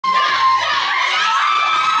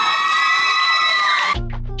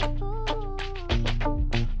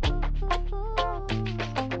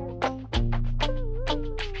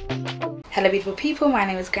Hello beautiful people, my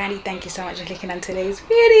name is Granny. Thank you so much for clicking on today's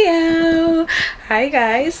video. Hi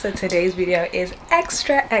guys, so today's video is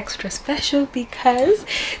extra special because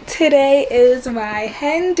today is my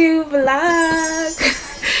hen do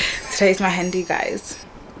vlog. Today's my hen do, guys.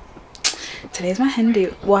 Today's my hen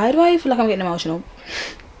do. Why do I feel like I'm getting emotional?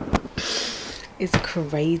 It's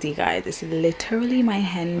crazy, guys. It's literally my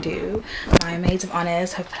hen do. My maids of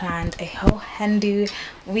honors have planned a whole hen do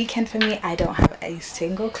weekend for me. I don't have a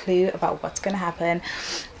single clue about what's gonna happen.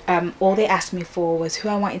 All they asked me for was who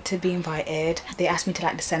I wanted to be invited. They asked me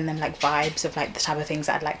to send them vibes of the type of things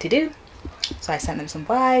that I'd like to do, so I sent them some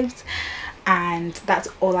vibes, and that's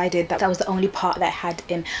all I did. That was the only part that I had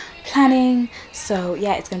in planning. So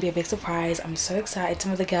yeah, it's gonna be a big surprise. I'm so excited.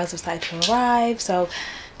 Some of the girls have started to arrive, so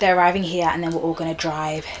they're arriving here, and then we're all gonna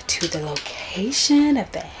drive to the location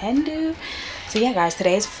of the hen do. So yeah guys,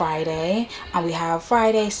 today is Friday and we have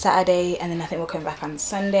Friday, Saturday, and then I think we're coming back on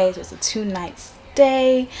Sunday, so it's a 2-night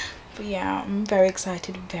stay. But yeah, I'm very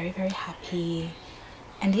excited, very happy.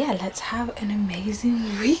 And yeah, let's have an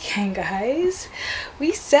amazing weekend, guys.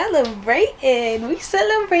 We celebrating me.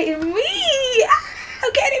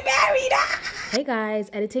 I'm getting married. Hey guys,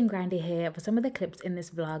 Editing Grandy here. For some of the clips in this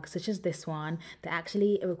vlog, such as this one, they're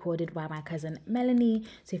actually recorded by my cousin Melanie.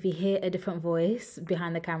 So if you hear a different voice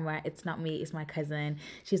behind the camera, it's not me, it's my cousin.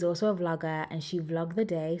 She's also a vlogger and she vlogged the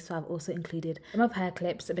day, so I've also included some of her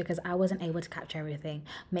clips because I wasn't able to capture everything.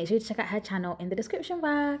 Make sure to check out her channel in the description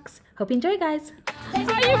box. Hope you enjoy, guys. Are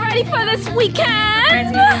you ready for this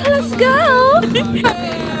weekend? Let's go. I'm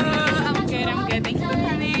good. Thank you for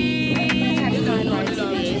coming.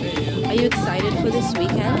 Are you excited for this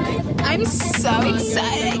weekend? I'm so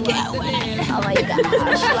excited. I can't wait. Oh my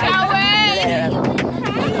gosh. I can't wait.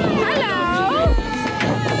 Hello.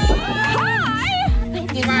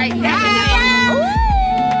 Hi.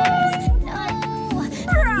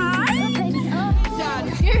 Right.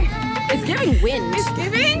 It's giving wind. It's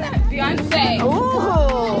giving Beyonce.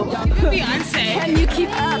 Oh. It's giving Beyonce. Can you keep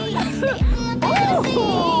up?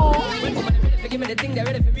 Oh. Give me the thing they're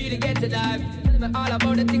ready for me to get to life. Tell me all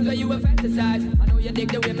about the things that you were fantasize. I know you dig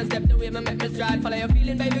the way my step, the way my make me stride. Follow your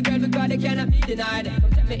feeling, baby girl, because they cannot be denied.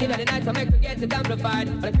 Come tell me in the night, I make me get it amplified.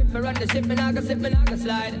 On a trip for run the ship, and I go slip, and I go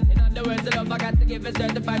slide. In other words, the love I got to give is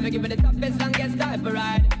certified. For giving the toughest, longest time for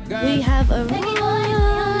ride. Girl. We have a ride.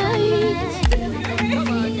 Come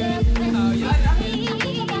on, girl. Oh, yeah.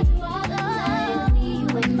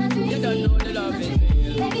 You don't know the love is real.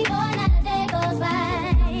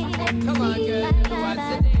 Come on, girl. What's the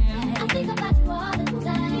name? I think about you all the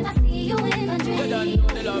time. I see you in my dreams. You don't know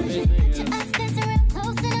the love is real. Just dancing real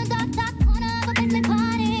close in a dark corner of a basement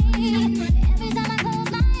party. Every time I close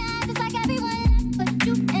my eyes, it's like everyone left but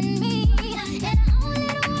you and me. In our own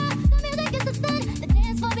little world, the music is the sun, the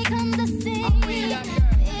dance floor becomes the scene. Feels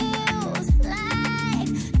like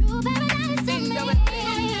true paradise to me.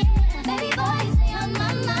 Baby boy, you stay on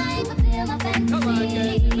my mind, fulfill my fantasy. Come on,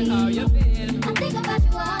 girl. Tell me how you feel. I think about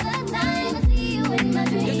you all the time. I see you in my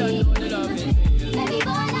dreams. You don't know the love is real. Baby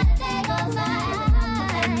boy, not a day goes by.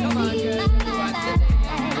 Come on, girl. What's the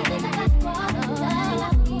name? I think about you all the time. I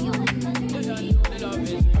see you in my dreams. You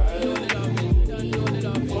don't know the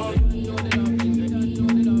love is real. You don't know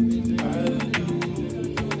the love is real.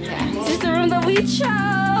 This is the room that we chose.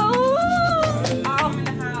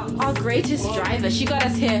 Our greatest driver. She got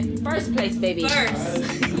us here. First place, baby.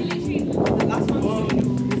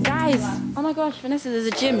 Guys, oh my gosh, Vanessa, there's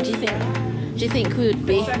a gym. Do you think we would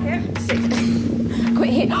be sick? Quit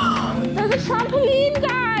here. There's a trampoline,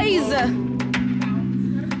 guys.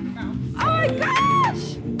 Oh my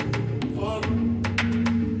gosh.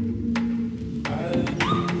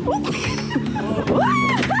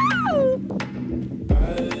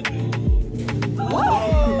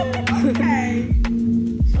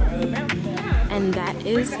 And that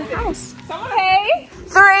is the house. Okay.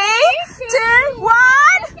 3, 2, 1.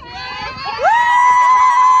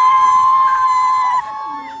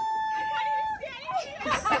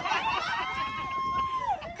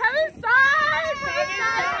 Come inside.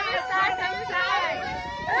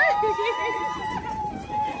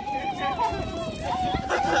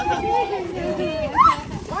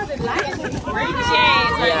 Wow, the light is great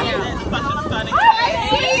shades right now.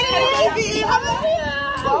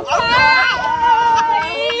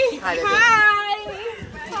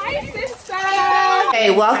 Hi, sister. Hey,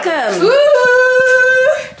 welcome. Ooh.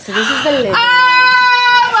 So this is the living room.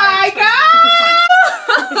 Oh my god!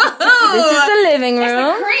 This is the living room.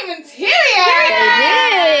 That's the cream interior.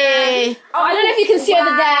 Baby. Oh, I don't know if you can see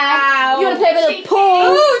over there. You want to play a little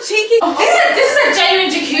pool? Ooh, cheeky. Oh, this is a genuine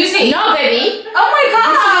jacuzzi. No, baby. Oh my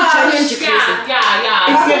god. This is a genuine jacuzzi. Yeah.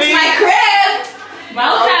 It's giving my crib.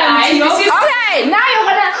 Welcome to your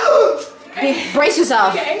brace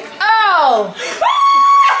yourself. Okay. Oh!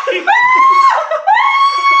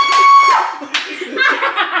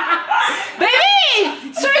 Baby!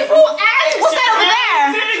 Swimming pool and what's that over there?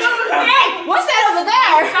 What's that over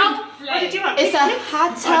there? What did you want? It's a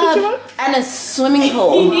hot tub and a swimming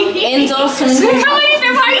pool. Indoor swimming pool.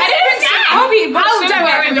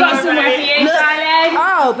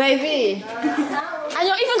 Oh, baby. And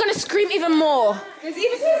you're even gonna scream even more. There's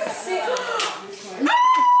even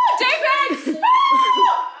David!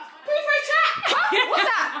 What's that? What's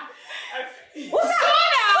that?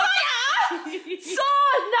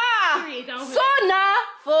 Sauna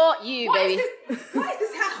for you, baby. What is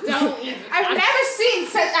this house? I've never seen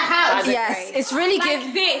such a house. Yes, it's really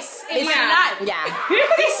good. This. It's Yeah. yeah.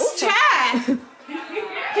 This chair.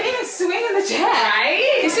 Can even swing in the chair.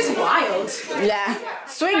 Right? This is wild. Yeah.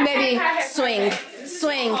 Swing, baby. Swing.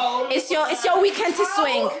 Swing. It's your weekend to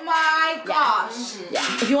swing. Oh my gosh.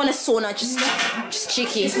 Yeah. If you want a sauna, just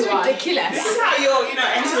cheeky. This is ridiculous. This is how you're,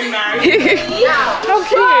 entering marriage. How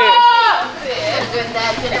cute.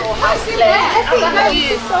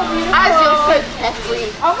 As you're so carefree.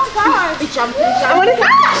 Oh my gosh. Be jumping. I want to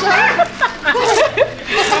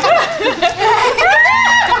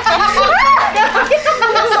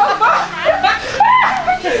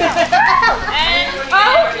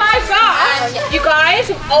Oh my gosh! You guys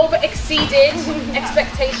have over exceeded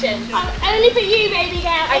expectations. Only for you, baby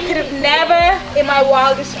girl. I could have never, in my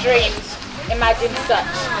wildest dreams, imagined such.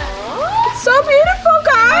 It's so beautiful,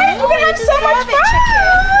 guys. We're gonna have so much fun.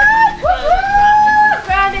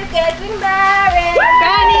 Granny's getting married.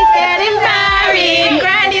 Granny's getting married.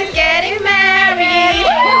 Granny's getting married.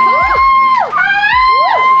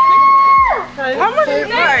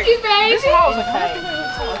 Thank you, baby.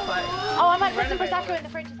 Oh, I might put some Prosecco in the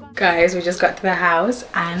fridge as well. Guys, we just got to the house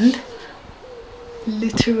and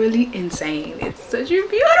literally insane. It's such a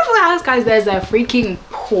beautiful house, guys. There's a freaking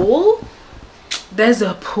pool. There's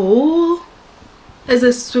a pool. There's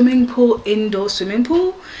a swimming pool, indoor swimming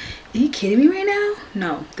pool. Are you kidding me right now?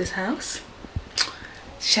 No, this house.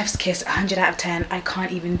 Chef's kiss, 100 out of 10. I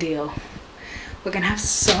can't even deal. We're gonna have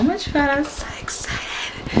so much fun. I'm so excited.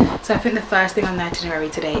 So I think the first thing on the itinerary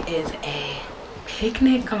today is a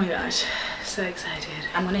picnic. Oh my gosh, so excited.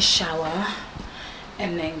 I'm gonna shower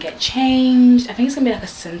and then get changed. I think it's gonna be like a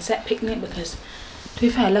sunset picnic because, to be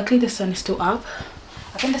fair, luckily the sun is still up.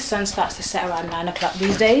 I think the sun starts to set around 9 o'clock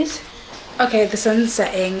these days. Okay, the sun's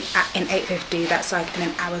setting in 8:50. That's like in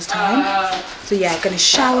an hour's time. So yeah, gonna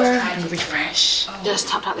shower and refresh. Just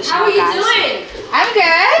topped out the shower, guys. How are you doing? I'm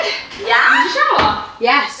good. Yeah. Shower.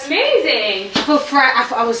 Yes. Amazing. I feel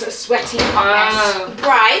fresh. I was sweaty.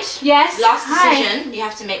 Bride. Yes. Last Hi. decision you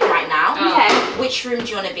have to make right now. Okay. Which room do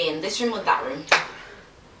you want to be in? This room or that room?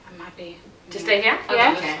 I might be. To stay here?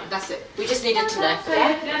 Yeah. Okay, that's it. We just needed to know.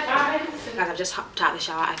 Guys, I've just hopped out of the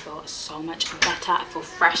shower. I feel so much better. I feel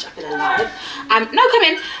fresh. I feel alive. No, come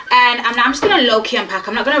in. And I'm just gonna low-key unpack.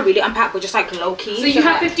 I'm not gonna really unpack, but just like low-key. So you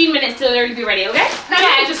have 15 minutes to literally be ready, okay?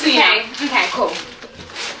 Yeah, just so you know. Okay, cool.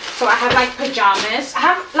 So I have like pajamas. I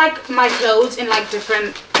have like my clothes in like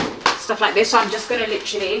different stuff like this. So I'm just gonna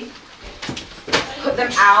literally put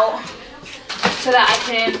them out so that I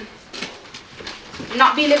can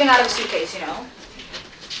not be living out of a suitcase, you know.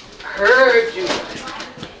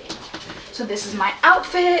 So this is my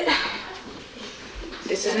outfit.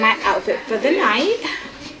 This is my outfit for the night.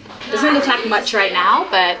 Doesn't look like much right now,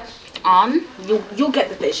 but on you'll get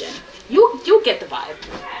the vision. You'll get the vibe.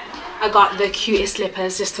 I got the cutest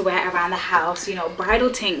slippers just to wear around the house, you know, bridal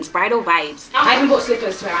things, bridal vibes. I even bought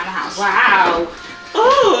slippers to wear around the house. Wow.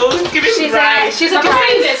 Oh, it's giving She's a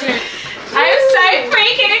bride. I'm so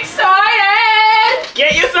freaking excited.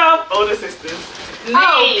 Get yourself older sisters.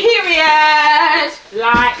 Oh, period.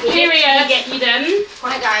 Like, period. Get you done.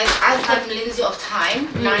 Right, guys, as the Lindsay of time,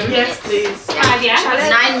 9 Yes, minutes. please. Yeah.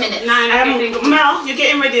 9 minutes. Mel, you're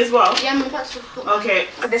getting ready as well? Yeah, I'm about to put Okay.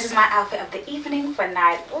 So this is my outfit of the evening for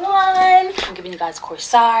night 1. I'm giving you guys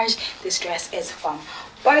corsage. This dress is from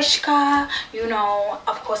Bershka. You know,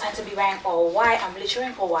 of course I had to be wearing all white. I'm literally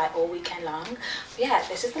wearing all white all weekend long. But yeah,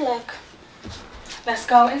 this is the look. Let's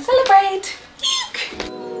go and celebrate.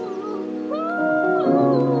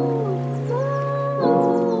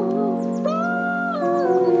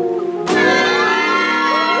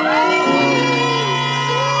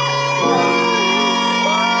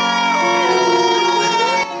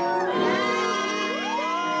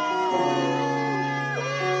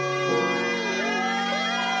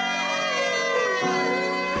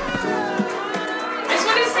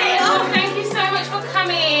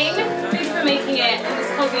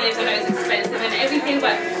 I know it's expensive and everything,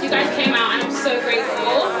 but you guys came out and I'm so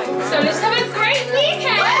grateful. So let's have a great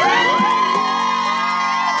weekend!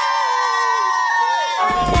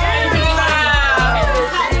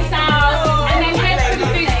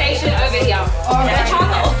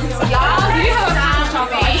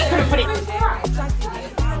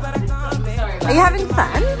 Are you having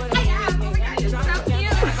fun?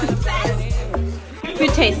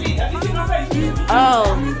 Good taste.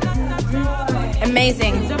 Oh,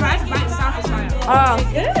 amazing. Oh,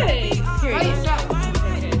 good. Period.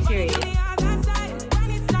 Period.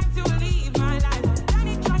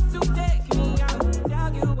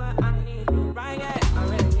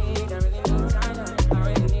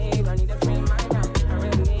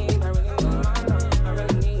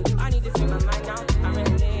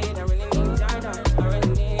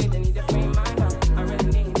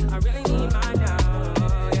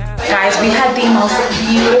 Guys, we had the most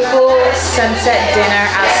beautiful sunset dinner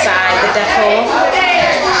outside the decor.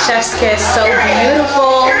 Chef's kiss, so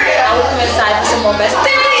beautiful. I will come inside for some more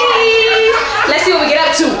festivities. Let's see what we get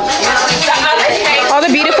up to. All the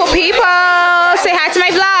beautiful people, say hi to my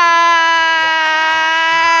vlog.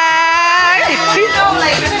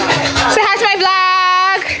 Say hi to my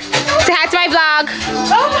vlog. Say hi to my vlog.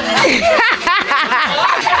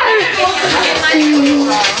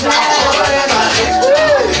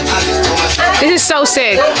 This is so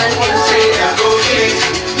sick. Did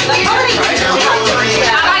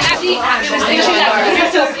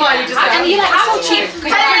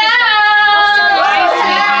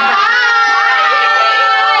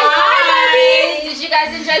you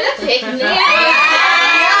guys enjoy the picnic?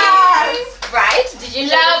 Right? Did you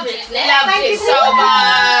love it? Loved it so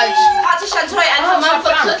much. Out to Shantoy and her mum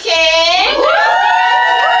for cooking.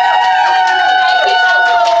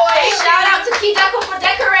 Shout out to Kidako for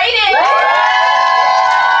decorating.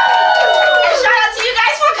 And shout out to you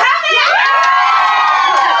guys for coming.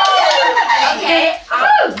 Okay.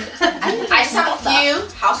 I set a few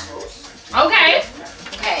house rules. Okay.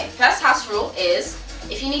 Okay. First house rule is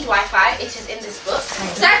if you need Wi-Fi, it is in this book.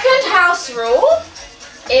 Second house rule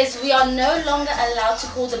is we are no longer allowed to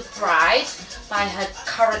call the bride by her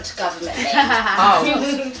current government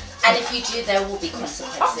name. And if you do, there will be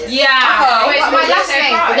consequences. Yeah. Wait, my last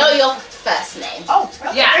name? No, your first name. Oh,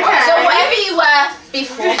 yeah. Okay. So whatever you were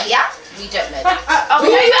before here, we don't know that.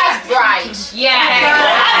 We know you as bride.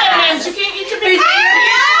 Yeah.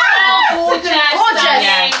 Gorgeous.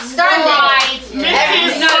 Stunning.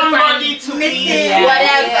 Somebody to be.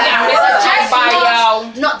 Whatever. Just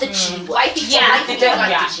not the G word. Yeah. You don't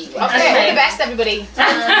like the G word. Okay. The best, everybody. Please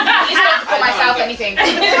don't call myself anything.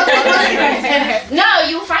 No,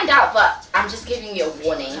 you'll find out, but I'm just giving you a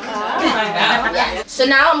warning. Yeah. So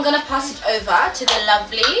now I'm gonna pass it over to the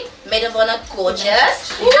lovely maid of honor,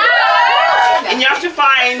 gorgeous. And you have to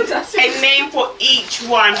find a name for each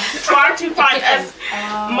one. Try to find as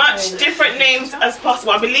much different names as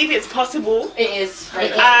possible. I believe it's possible. It is.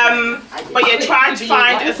 But yeah, try to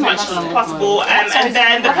find as much as possible. And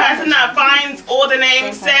then the person that finds all the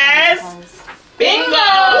names says bingo!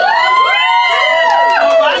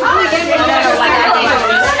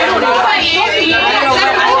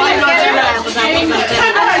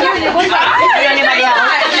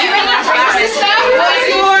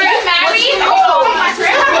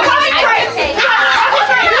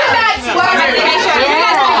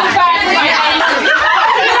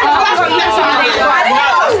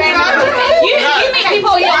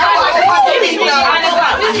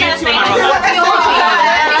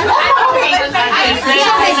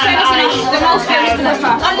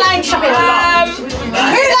 Online shopping.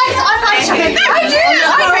 Who likes online shopping? I do.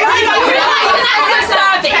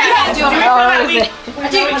 I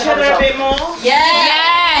do each other a bit more.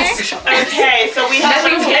 Yes. Okay, so we have a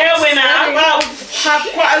clear winner. Well, we have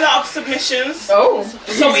quite a lot of submissions. Oh.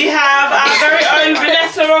 So we have our very own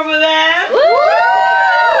Vanessa over there.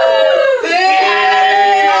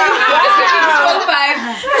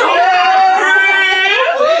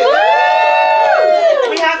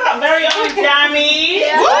 We have our very own Dammy.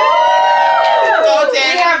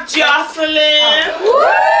 We have Jocelyn.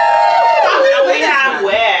 And we have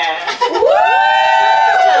Ware.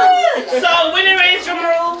 So winner is drum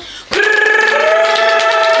roll.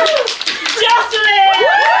 Jocelyn.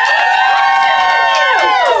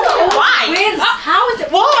 Why? How is it?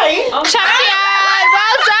 Why? Champion!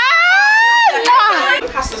 Well done!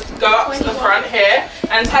 Has to go up to the front here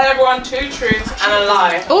and tell everyone 2 truths and a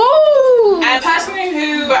lie. Ooh! And the person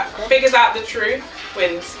who figures out the truth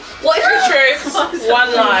wins. What is 2 truths,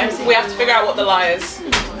 1 lie. We have to figure out what the lie is.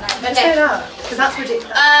 Okay. Because that's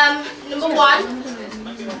ridiculous. Number 1,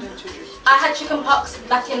 I had chicken pox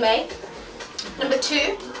back in May. Number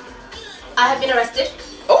 2, I have been arrested.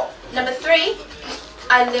 Oh. Number 3,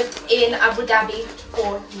 I lived in Abu Dhabi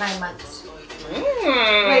for 9 months.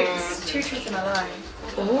 Wait, it's 2 Two truths and a lie.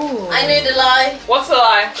 Ooh. I knew the lie. What's the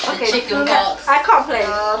lie? Okay, chicken pox. I can't play.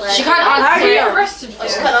 She can't answer it. Arrested.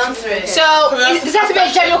 She can't answer it. So does that have to be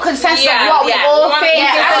a general consensus of what we all think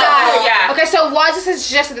is a lie? Yeah. Okay, so why does it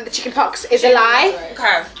suggest that the chicken pox is a lie?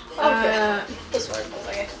 Okay.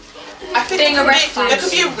 I think there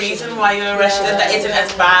could be a reason why you're arrested that isn't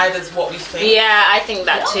as bad as what we think. Yeah, I think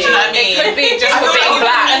that too. Do you know what I mean? It could be just I for feel like being you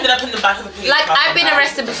black. ended up in the back of the police Like, car I've been somehow.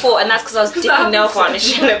 arrested before, and that's because I was dipping nail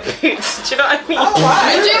varnish in a boot. Do you know what I mean? Oh, wow.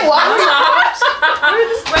 You doing what?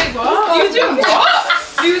 Wait, what? You doing what?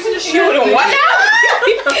 You was in a show. You doing what now?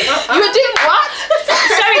 You were doing what?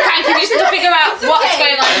 Sorry, Kanki, we just need to figure out what's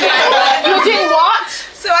going on here. You were doing what?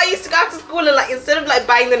 So I used to go out to school and like instead of like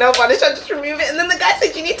buying the nail varnish, I just remove it, and then the guy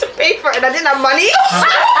said you need to pay for it, and I didn't have money.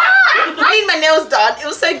 I need my nails done. It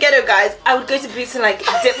was so ghetto, guys. I would go to Boots and like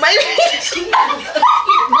dip my.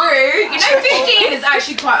 Rude. You know, 15 is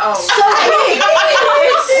actually quite old.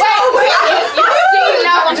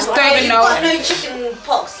 I'm just throwing You've got no chicken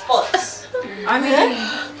pox spots. I mean,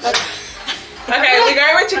 Okay, we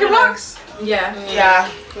going with chicken pox? yeah. Yeah.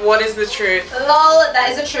 What is the truth? Lol, that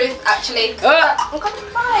is the truth, actually.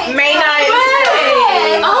 May 9th.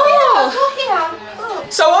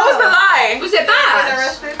 So what was the lie? Was it bad?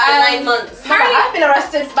 9 months. Apparently- I've been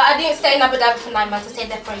arrested, but I didn't stay in Abu Dhabi for 9 months. I stayed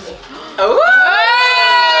there for a year. Oh.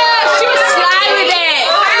 She was sly with it.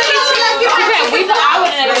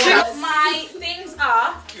 My things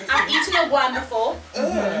are, I've eaten a worm before.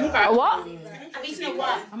 What? I've eaten a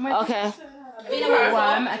worm. Okay. I've eaten a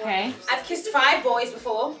worm before. Okay. I've kissed 5 boys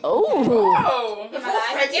before Oh. in my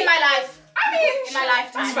life. In my life. In my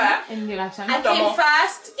lifetime. That's fair. In your lifetime. I came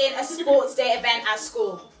first in a sports day event at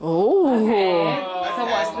school. Oh. So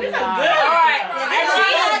what's the lie? Alright.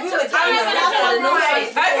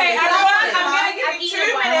 Okay, everyone, I'm gonna give you 2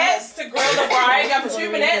 minutes to grill the bride. You have 2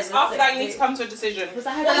 minutes. After that, you need to come to a decision.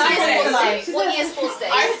 What year's sports day?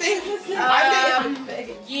 I think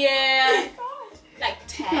Yeah. Like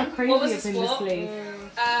 10. What was the sport?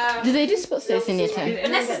 Do they do sports days in year 10?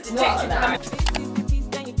 Vanessa's detective.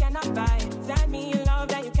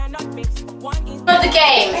 The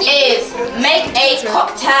game is make a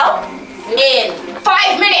cocktail in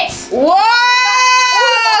 5 minutes. Whoa!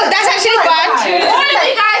 That's actually fun. All of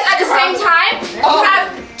you guys at the same time, you have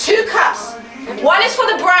 2 cups. One is for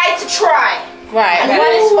the bride to try. Right. And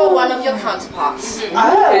one is for one of your counterparts.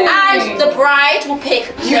 And the bride will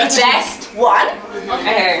pick the best one.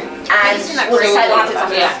 Okay. And we'll decide what happens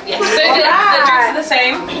after that. So the drinks are the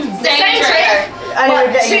same? Same drink. I know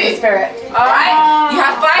we're getting in the spirit. Alright? You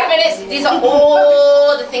have 5 minutes. These are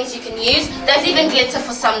all the things you can use. There's even glitter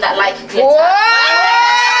for some that like glitter.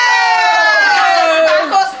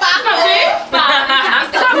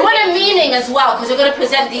 It's got one a meaning as well, because you're going to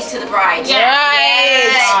present these to the bride.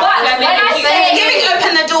 Right. But when I say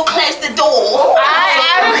Open the door, close the door. I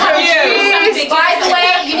am confused. By the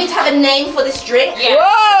way, you need to have a name for this drink.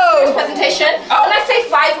 Whoa! Presentation. When I say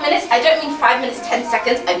 5 minutes, I don't mean 5 minutes, 10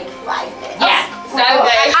 seconds. I mean 5 minutes. Yeah. So,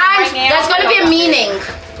 and there's going to be a meaning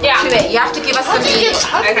to it. You have to give us some meaning.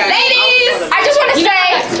 Ladies, I just want to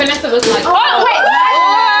say. Vanessa was like, Oh wait.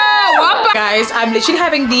 Guys, I'm literally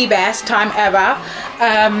having the best time ever.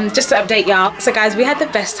 Just to update y'all. So guys, we had the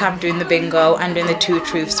best time doing the bingo and doing the 2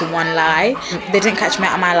 truths to 1 lie. They didn't catch me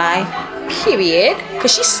out of my lie. Period.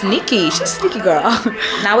 Because she's sneaky. She's a sneaky girl.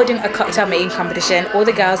 Now we're doing a cocktail making competition. All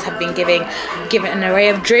the girls have been given an array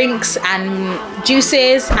of drinks and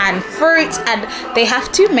juices and fruits, and they have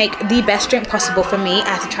to make the best drink possible for me. I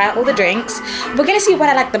have to try out all the drinks. We're gonna see what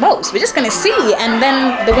I like the most. We're just gonna see, and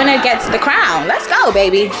then the winner gets the crown. Let's go,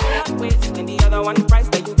 baby. And the other one price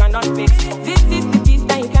that you cannot fix. This is the piece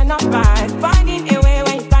that you cannot buy. Finding a way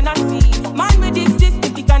when you cannot see. Mind with this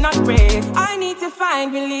system you cannot break. I need to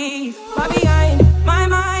find relief. But behind my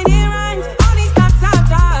mind it rhymes. All these thoughts are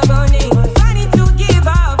governing. I need to give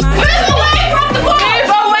up my Move away from the wall. move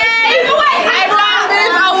away! Everyone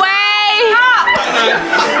move away!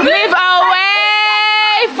 Move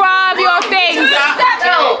away from your things!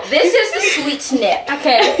 So, this is the sweet nip.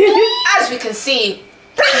 Okay. As we can see.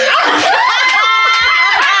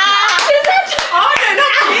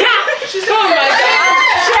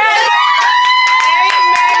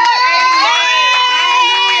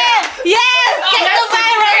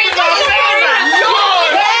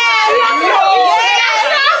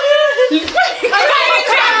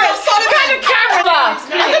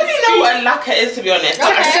 Lacquer is, to be honest.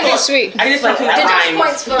 Something sweet. I just something that rhymes.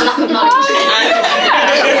 Points for lack of knowledge.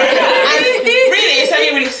 And really, it's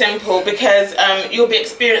only really simple because you'll be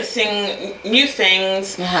experiencing new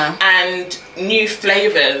things and new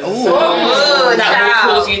flavours that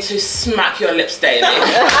will cause you to smack your lips daily.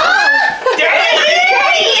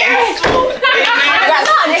 Yes!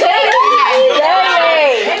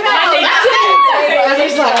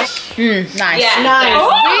 Nice. Yeah. Nice.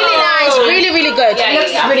 Really nice. Really good. Yeah,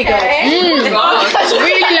 Looks yeah. really good. That's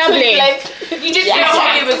really lovely. You did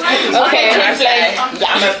say it was Okay.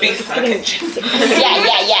 I'm a big fan.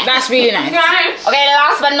 Yeah. That's really nice. Okay,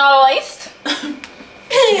 last but not least.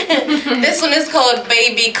 This one is called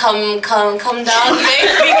Baby Come Down.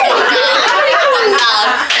 Baby Come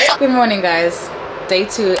Down. Good morning, guys. Day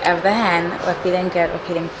 2 of the hen. We're feeling good. We're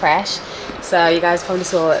feeling fresh. So you guys probably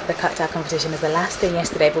saw the cocktail competition as the last thing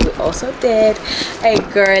yesterday, but we also did a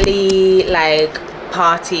girly like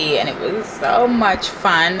party, and it was so much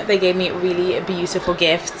fun. They gave me really beautiful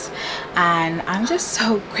gifts, and I'm just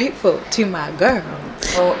so grateful to my girl.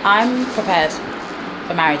 So I'm prepared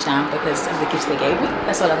for marriage now because of the gifts they gave me.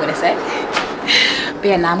 That's all I'm gonna say. But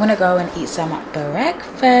yeah, now I'm gonna go and eat some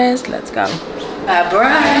breakfast. Let's go. My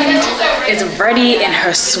bride is ready in her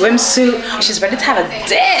swimsuit. She's ready to have a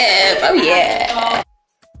dip. Oh yeah.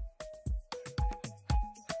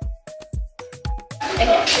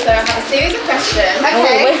 Okay, so I have a series of questions.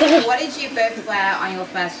 Okay. What did you both wear on your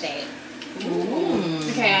first date?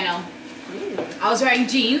 Okay, I know. I was wearing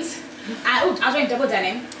jeans. I was wearing double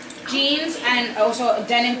denim. Jeans and also a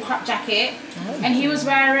denim crop jacket. And he was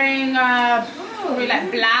wearing probably like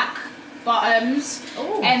black bottoms.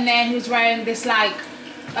 And then he was wearing this like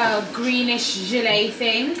greenish gilet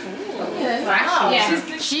thing. Wow. Yeah.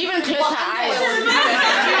 She even closed her eyes.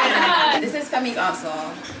 This is Femi's answer.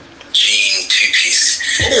 Jean 2-piece.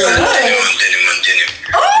 Denim.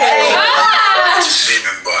 Just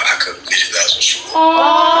remember, I could visit that for sure.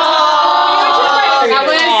 That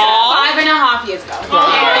was 5.5 years ago.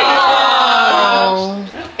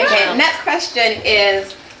 Okay, next question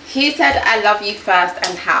is, who said I love you first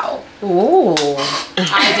and how? Ooh.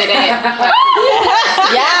 I did it.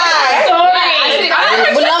 Yeah. Sorry.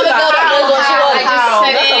 We love a girl that knows what she wants.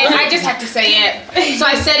 I just had to say it. So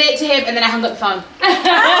I said it to him and then I hung up the phone. That's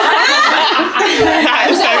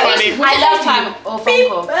so funny. I love time or phone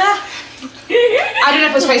call. I don't know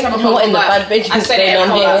if it was FaceTime or phone What call, in the but bad bitch I is said it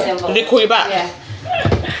going on and here? Did he call you back? Yeah.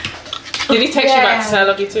 Did he text you back to say I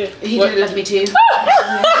love you too? He did love me too.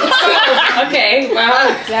 Okay, well.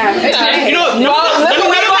 You know,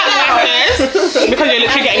 because you're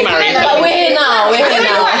literally getting married. But we're here now. We're here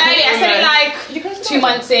now. Early, I said it like 2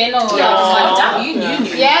 months in or You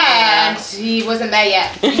knew. yeah, and he wasn't there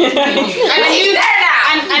yet. And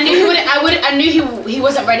I knew he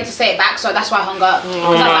wasn't ready to say it back, so that's why I hung up.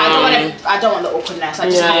 Because I don't want the awkwardness. I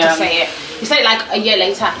just have to say it. He said it like a year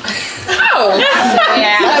later. Oh. So,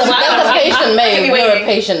 yeah. That's a patient babe. You're a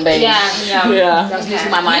patient babe. Yeah. I was losing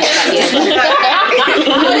my mind that year.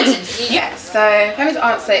 Yeah, so Femi's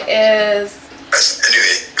answer is...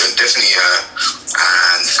 Anyway, it was definitely her.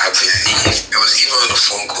 And I believe it was either on the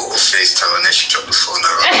phone call or FaceTime, and then she dropped the phone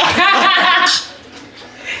around.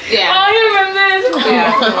 Yeah. Oh, you remember?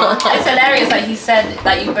 Yeah. It's hilarious that he said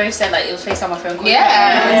that you both said that it was FaceTime or phone call.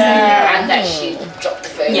 Yeah. And that she dropped the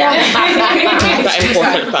phone. Yeah. That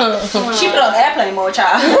important fact. She put on airplane mode,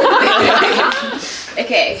 child.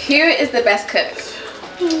 Okay, who is the best cook?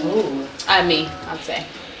 Me, I'd say.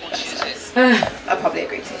 I'll probably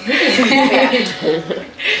agree to. The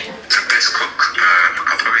best cook,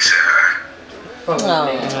 I'll probably say her.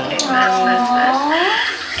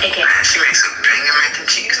 Okay. She makes some banger mac and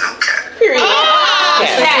cheese, no cap. You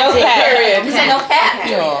said no cat.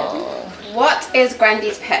 What is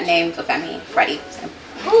Grandy's pet name for Femi? Freddie.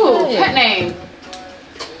 Ooh, pet name.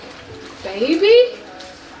 Baby?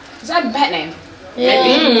 Is that a pet name?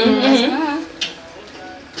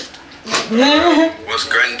 What's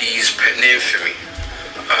Grandy's pet name for me?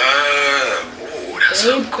 That's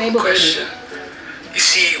a good question. You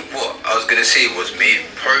see, what I was gonna say was maid,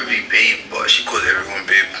 probably babe, but she calls everyone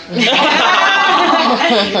babe.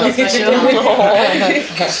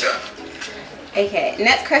 Okay,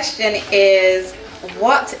 next question is,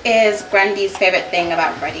 what is Grandy's favorite thing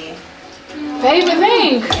about Freddie? Favorite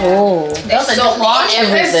thing? Oh. There's so much.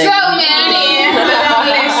 There's so many.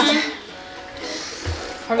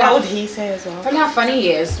 What would he say as well? Probably how funny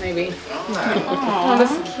he is, maybe. Oh,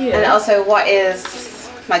 that's cute. And also, what is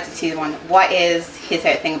his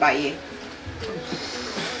favorite thing about you?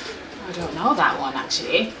 I don't know that one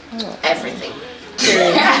actually. Everything.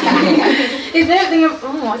 His favorite thing of,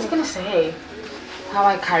 what's he gonna say? How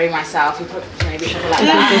I carry myself, maybe something like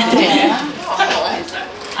that.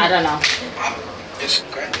 I don't know. It's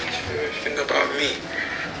Grandy's favorite thing about me.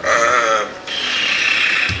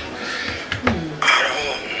 I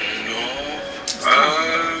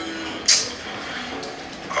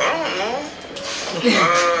don't know.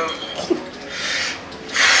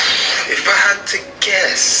 If I had to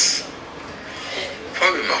guess,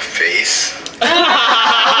 probably my face.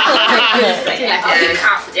 I'll be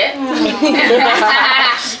confident.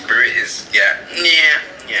 Spirit is, yeah.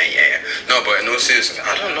 No, but in all seriousness,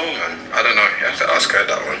 I don't know, man. I don't know. You have to ask her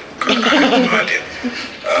that one. 'Cause I have no idea.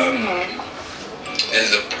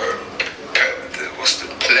 There's a what's the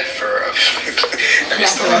plethora of let me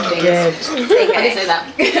start on I didn't say that.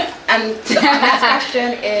 And the next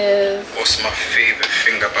question is, what's my favorite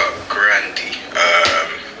thing about Grandy?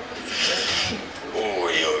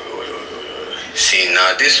 See,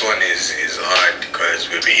 now this one is hard because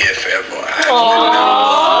we'll be here forever.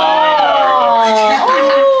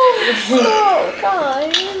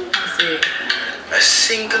 A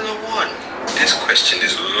singular one. This question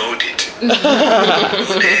is loaded.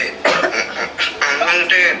 Loaded.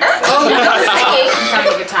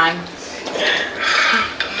 having a good time.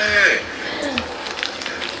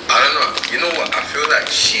 I don't know. You know what? I feel like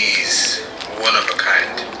she's one of a kind.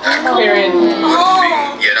 Like,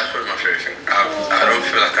 yeah, that's probably my favorite thing. I don't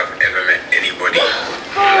feel like I've ever met anybody like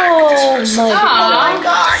this person. Oh my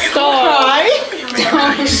god!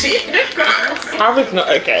 You see, I was not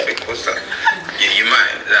okay. what's that? Yeah, you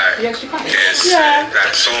might like. There's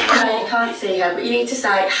like so much. You can't see her, but you need to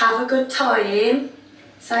say, have a good time.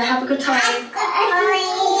 Say, have a good time.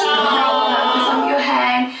 On your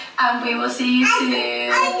hand, and we will see you soon. Say,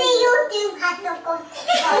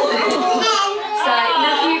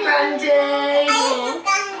 love you, Brandy.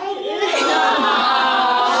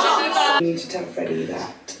 You need to tell Freddie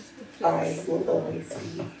that I will always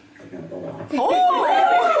be number one.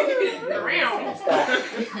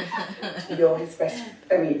 You're his best.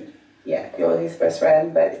 You're his best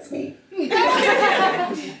friend, but it's me.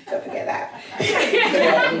 Don't forget that. But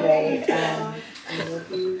anyway, I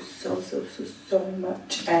love you so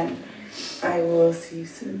much, and I will see you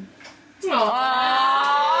soon.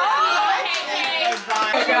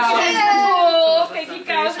 Thank you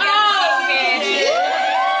guys.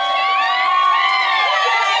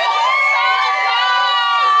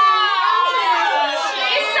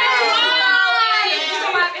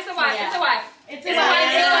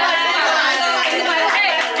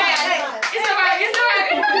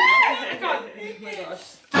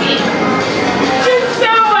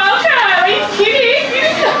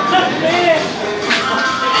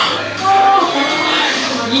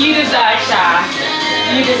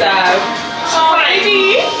 You deserve. Oh,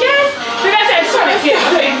 baby. Yes. Did I say I just want to see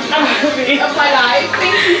I'm happy. Of my life.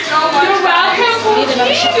 Thank you so much. You're welcome. We need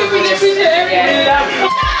another shot. We appreciate everything.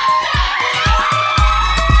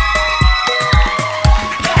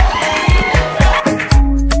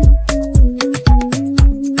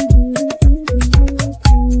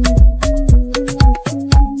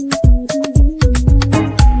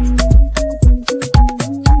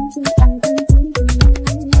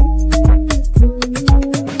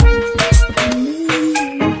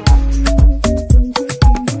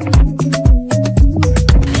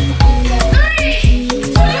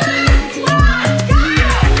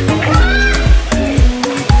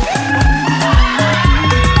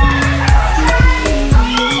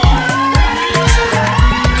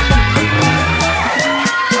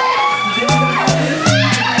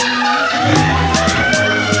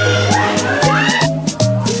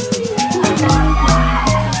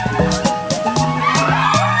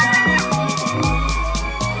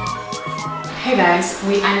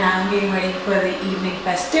 We are now getting ready for the evening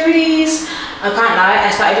festivities. I can't lie,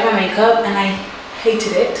 I started doing my makeup and I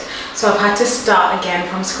hated it. So I've had to start again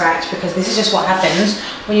from scratch because this is just what happens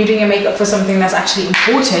when you're doing your makeup for something that's actually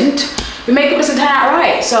important. Your makeup doesn't turn out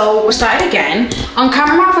right. So we're starting again. On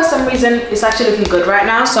camera, for some reason, it's actually looking good right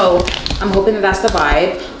now. So I'm hoping that that's the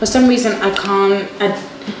vibe. For some reason, I can't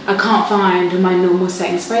find my normal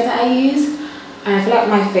setting spray that I use. And I feel like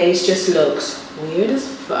my face just looks weird as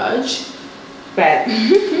fudge. But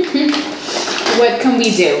what can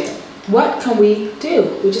we do? What can we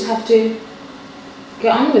do? We just have to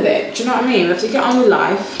get on with it. Do you know what I mean? We have to get on with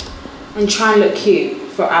life and try and look cute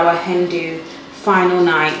for our Hindu final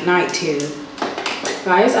night 2.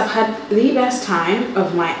 Guys, I've had the best time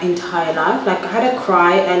of my entire life. Like, I had a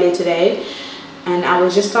cry earlier today and I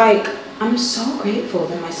was just like, I'm so grateful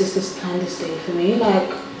that my sisters planned this day for me.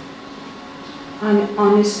 Like, I'm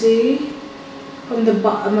honestly, from the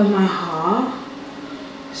bottom of my heart,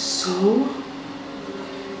 so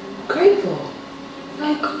grateful.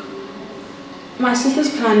 Like, my sisters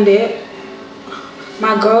planned it,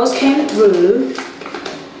 my girls came through.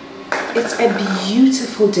 It's a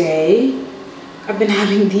beautiful day. I've been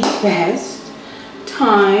having the best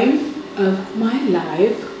time of my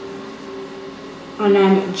life and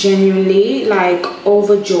I'm genuinely like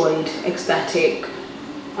overjoyed, ecstatic.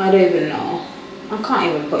 I don't even know. I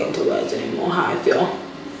can't even put into words anymore how I feel.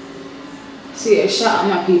 So yeah, shout out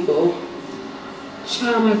my people.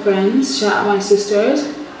 Shout out my friends, shout out my sisters.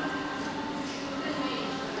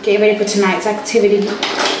 Getting ready for tonight's activities.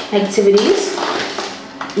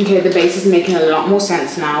 Okay, the base is making a lot more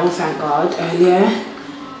sense now, thank God. Earlier,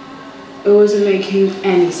 it wasn't making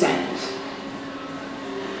any sense.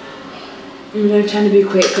 I'm trying to be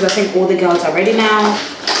quick because I think all the girls are ready now.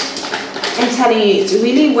 I'm telling you, it's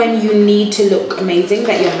really when you need to look amazing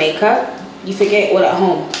that your makeup, you forget all at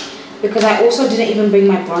home. Because I also didn't even bring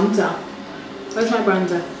my bronzer. Where's my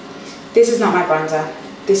bronzer? This is not my bronzer.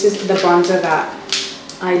 This is the bronzer that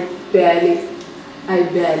I barely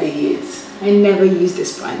use. I never use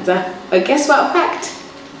this bronzer. But guess what I packed?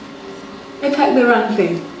 I packed the wrong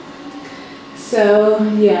thing. So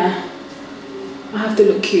yeah, I have to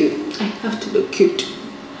look cute. I have to look cute.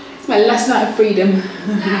 It's my last night of freedom.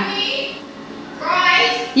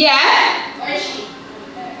 Yeah? Where is she?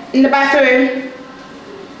 In the bathroom.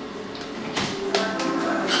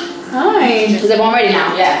 Hi. Is everyone ready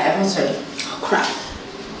now? Yeah, everyone's ready. Oh crap.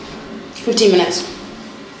 15 minutes.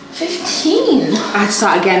 15? I had to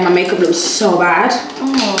start again. My makeup looks so bad.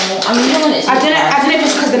 Oh, I mean, I don't know if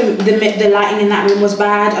it's because the lighting in that room was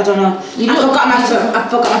bad. I don't know. I forgot my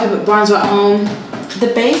favorite bronzer at home. The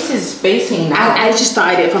base is basing now. I just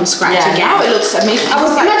started it from scratch again. Now it looks amazing.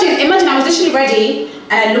 Imagine I was literally ready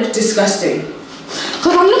and it looked disgusting.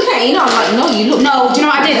 Because I'm looking at you now, I'm like, no, you look. No, do you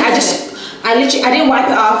know what I did? I didn't wipe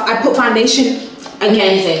it off. I put foundation again.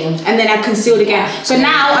 Amazing. And then I concealed again. So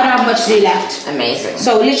now I don't have much to do left. Amazing.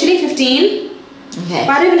 So literally 15. Okay.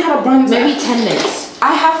 But I don't even have a bronzer. Maybe 10 minutes.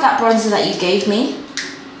 I have that bronzer that you gave me.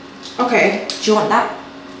 Okay. Do you want that?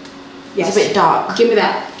 Yes. It's a bit dark. Give me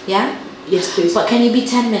that. Yeah? Yes, please. But can you be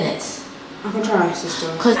 10 minutes? I can try, sister.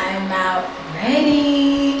 Cause I'm now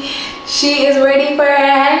ready. She is ready for her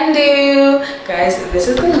hand do. Guys, this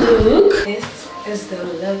is the look. This is the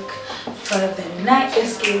look for the night.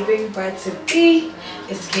 It's giving bride to be.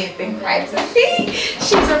 It's giving bride to be.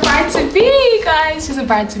 She's a bride to be, guys. She's a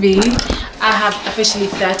bride to be. I have officially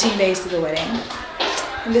 13 days to the wedding.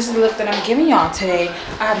 And this is the look that I'm giving y'all today.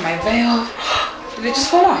 I have my veil. Did it just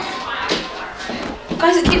fall off?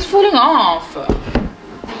 Guys, it keeps falling off.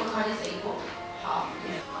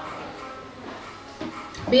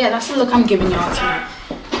 But yeah, that's the look I'm giving y'all tonight.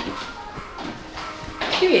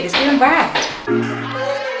 Period, it's giving bride.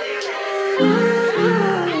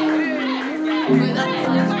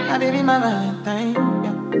 My baby, my Valentine,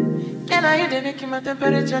 yeah. Can I hear the making my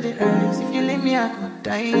temperature the rise? If you leave me, I could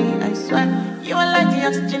die, I swear. You are like the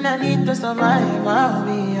oxygen I need to survive, I'll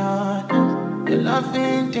be honest. Your love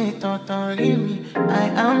ain't it, totally me. I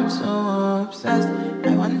am so obsessed.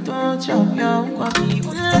 I want to chop your coffee.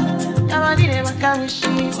 Your body never carry she.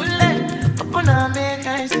 Open up, make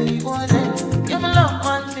I see. You're my love,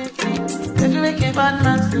 150. If you make a bad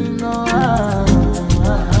man sing, no.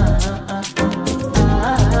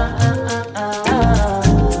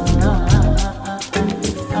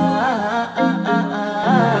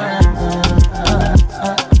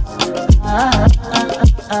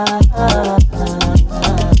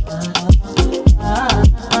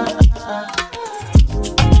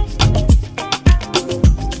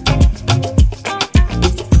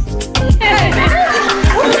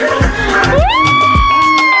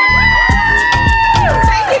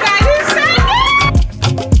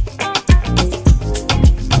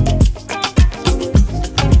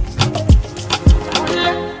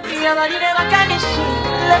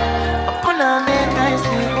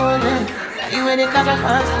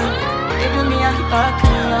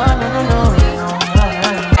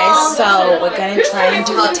 So we're gonna try and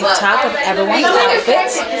do a TikTok of everyone's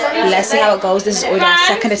outfits. Let's see how it goes. This is already our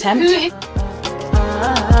second attempt.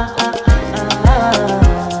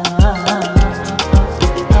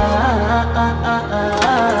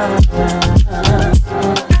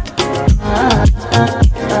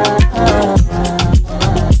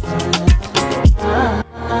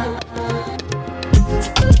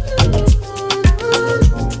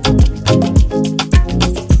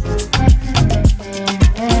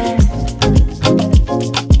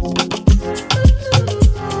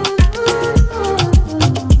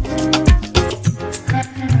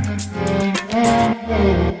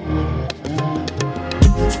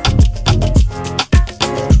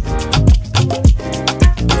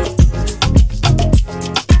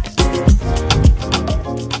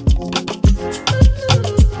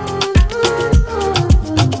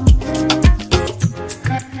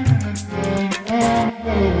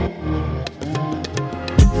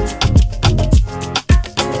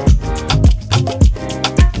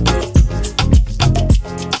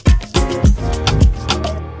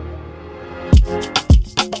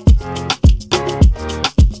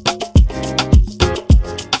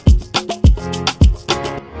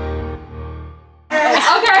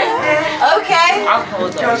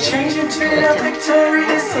 Hold on. You're changing to the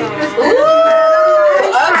Victoria's Secret.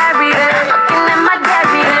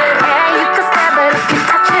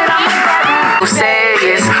 Who say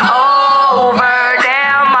it's over?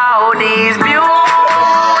 Damn all these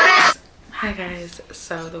beauties. Hi guys,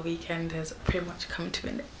 so the weekend has pretty much come to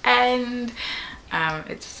an end.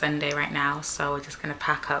 It's Sunday right now, so we're just gonna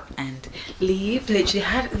pack up and leave. Literally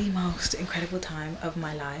had the most incredible time of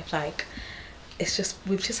my life. Like, it's just,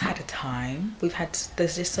 we've just had a time.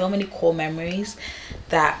 There's just so many core memories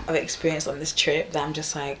that I've experienced on this trip that I'm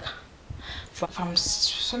just like, from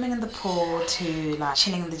swimming in the pool to like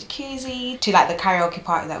chilling in the jacuzzi to like the karaoke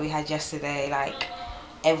party that we had yesterday, like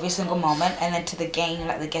every single moment, and then to the game,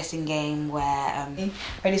 like the guessing game where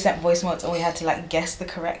already sent voice notes and we had to like guess the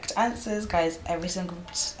correct answers. Guys, every single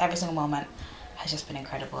moment has just been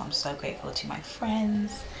incredible. I'm so grateful to my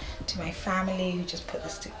friends, to my family who just put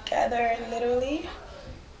this together. Literally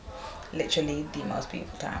the most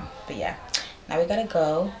beautiful time. But yeah, now we gotta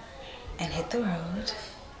go and hit the road.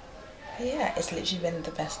 But yeah, it's literally been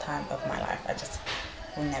the best time of my life. I just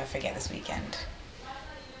will never forget this weekend,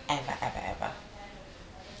 ever.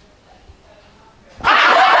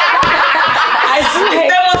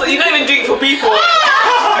 You don't even drink for people.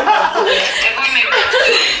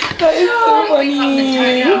 That is so funny.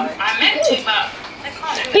 I meant to, but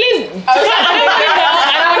Please, I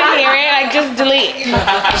don't want to hear it. Like, just delete.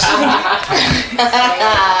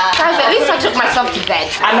 Guys, at least I took myself to bed.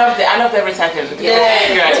 I loved every second. Yeah.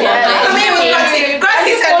 For me, it was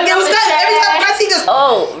Gracie said it was good. Every time Gracie just.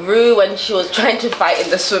 Oh, Rue, when she was trying to fight in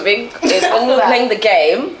the swimming, when we were playing the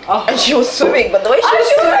game, and she was swimming, but the way she was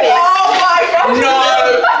swimming,